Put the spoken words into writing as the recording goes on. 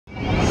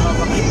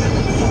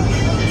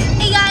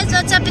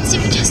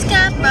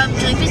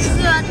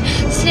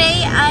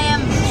Today I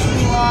am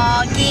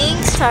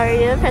vlogging. Sorry,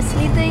 did I press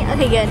anything?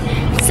 Okay, good.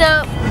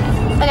 So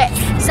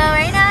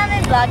right now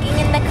I'm vlogging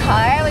in the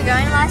car. We're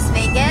going to Las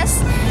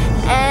Vegas,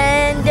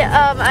 and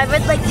I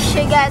would like to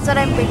show you guys what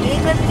I'm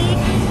bringing with me.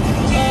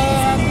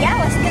 And yeah,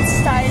 let's get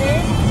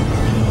started.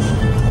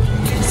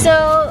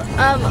 So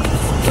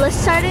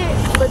let's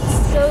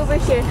go over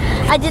here.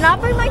 I did not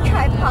bring my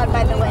tripod,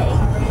 by the way.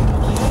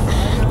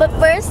 But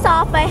first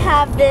off, I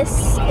have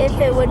this, if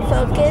it would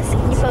focus.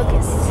 Can you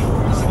focus?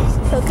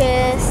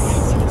 Focus.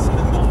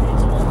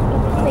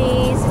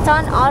 Please. It's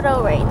on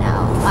auto right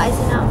now. Why is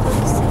it not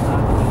focusing?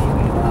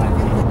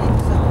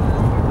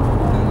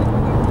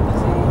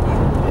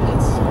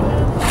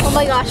 Oh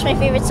my gosh, my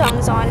favorite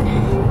song's on.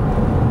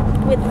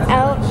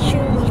 Without You,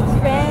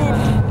 Friend.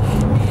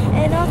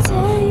 And I'll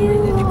tell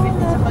you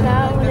all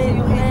about it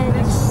when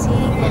you see.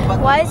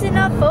 Why is it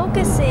not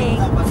focusing?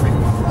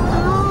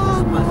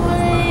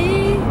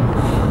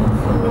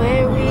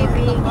 Where we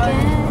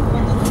began.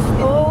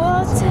 Oh,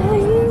 I'll tell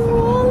you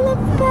all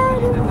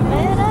about it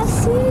when I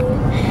see.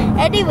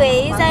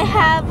 Anyways, I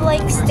have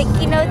like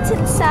sticky notes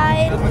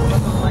inside.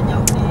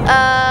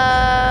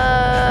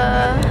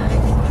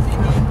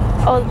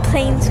 All the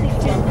planes we've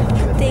been,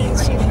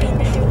 things we've been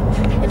through.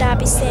 And I'll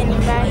be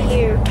standing right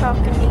here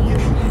talking to you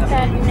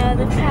about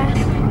another path.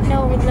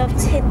 No, we'd love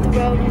to hit the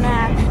road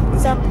now.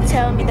 Something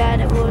tell me that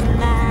it wouldn't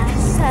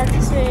last. Had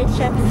to switch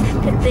up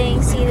the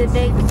things, see the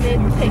big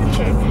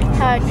picture.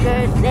 Hard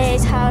work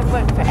days, hard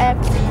work forever.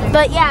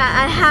 But yeah,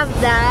 I have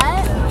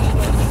that.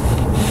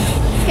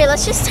 Here,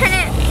 let's just turn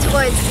it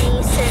towards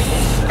me so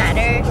it's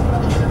better.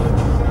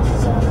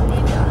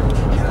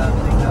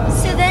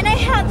 So then I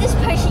have this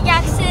Percy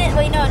Jackson.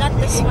 Wait, no, not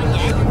this one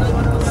yet.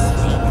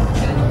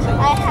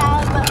 I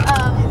have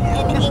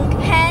an ink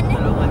pen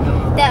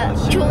that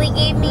Julie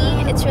gave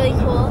me. It's really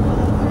cool.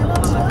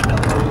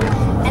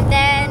 And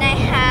then I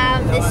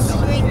have this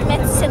Greek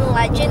Myths and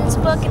Legends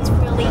book. It's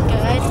really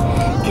good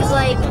because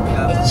like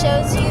it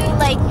shows you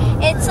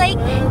it's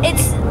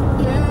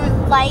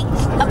like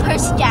a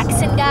Percy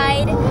Jackson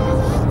guide,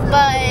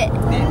 but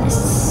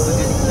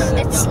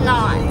it's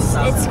not.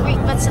 It's Greek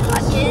Myths and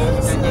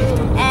Legends,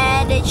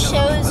 and it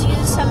shows you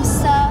some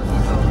stuff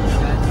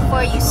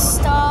before you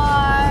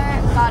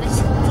start. Goddess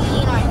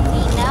Athene or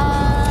Athena,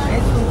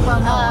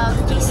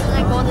 Jason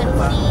the Golden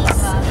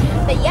Fleece.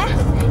 But yeah,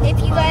 if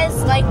you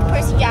guys like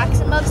Percy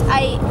Jackson books,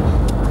 I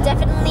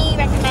definitely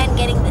recommend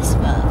getting this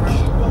book.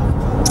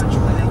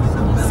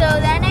 So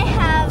then I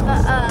have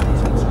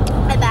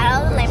A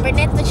Battle of the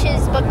Labyrinth, which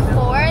is book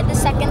 4, the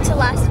second to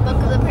last book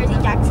of the Percy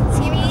Jackson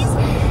series.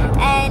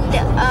 And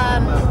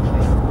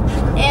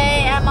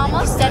I'm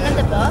almost done with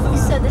the book,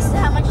 so this is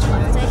how much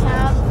left I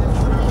have.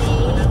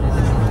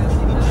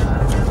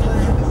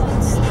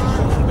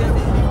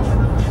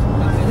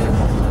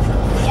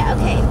 Yeah,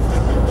 okay.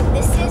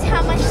 This is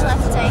how much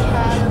left I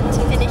have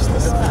to finish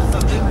this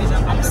book.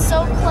 I'm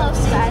so close,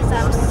 guys.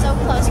 I'm so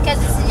close because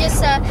this is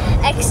just an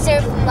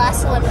excerpt from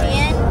Last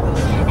Olympian.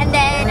 And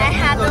then I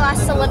have the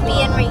Last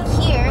Olympian right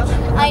here.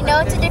 I know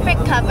it's a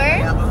different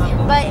cover,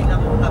 but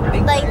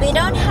like they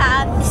don't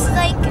have, this is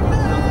like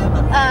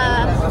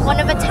one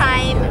of a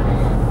time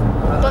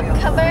book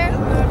cover,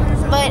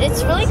 but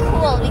it's really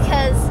cool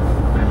because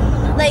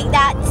like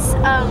that's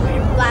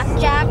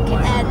Blackjack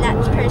and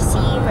that's Percy,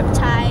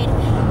 Riptide.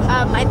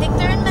 I think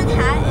they're in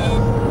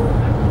Manhattan.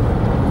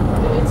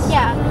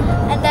 Yeah,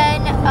 and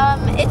then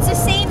it's the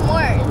same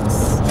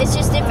words. It's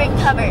just different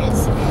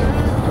covers.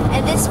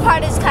 And this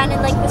part is kind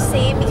of like the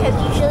same because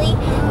usually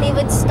they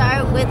would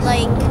start with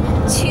like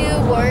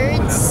 2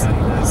 words.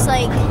 It's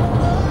like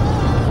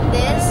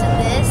this and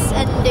this,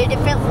 and they're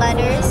different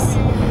letters,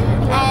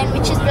 and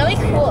which is really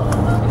cool.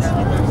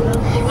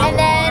 And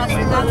then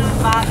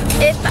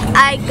if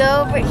I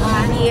go over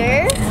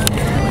here,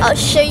 I'll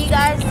show you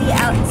guys the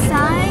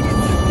outside.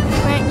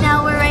 Right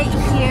now we're right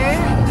here.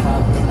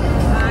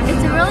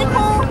 It's a really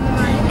cool,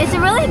 it's a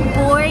really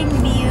boring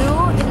view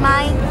in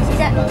my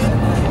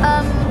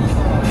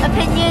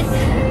opinion,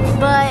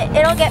 but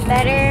it'll get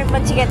better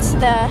once you get to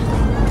the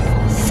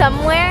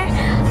somewhere.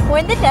 We're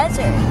in the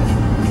desert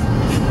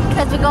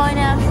because we're going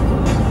to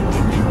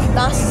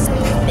Las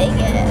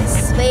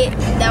Vegas. Wait,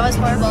 that was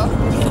horrible.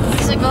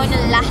 So we're going to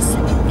Las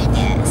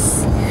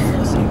Vegas.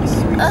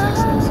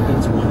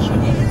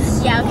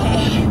 Yeah,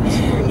 okay.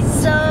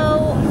 So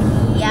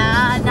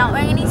yeah, I'm not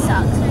wearing any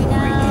socks right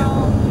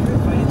now,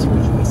 which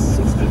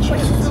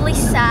is really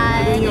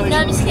sad. No,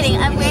 I'm just kidding.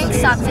 I'm wearing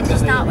socks. I'm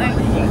just not wearing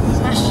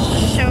my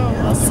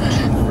shoes.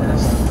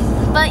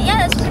 But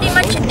yeah, that's pretty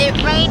much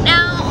it right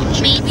now.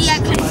 Maybe I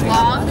could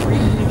vlog,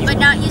 but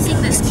not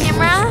using this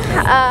camera.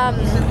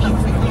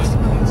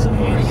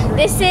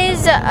 This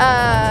is,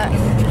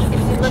 if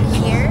you look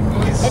here,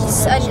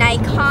 it's a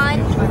Nikon.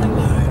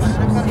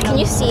 Can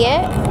you see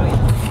it?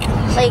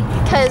 Like,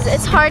 cause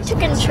it's hard to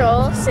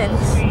control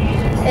since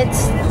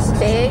it's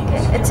big.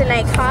 It's a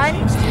Nikon,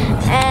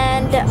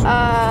 and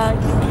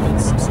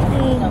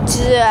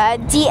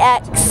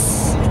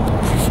DX,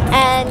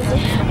 and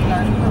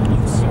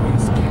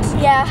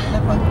yeah,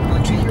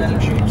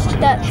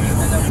 that's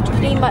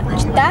pretty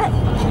much that.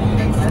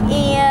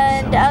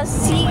 And I'll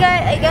see you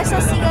guys. I guess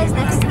I'll see you guys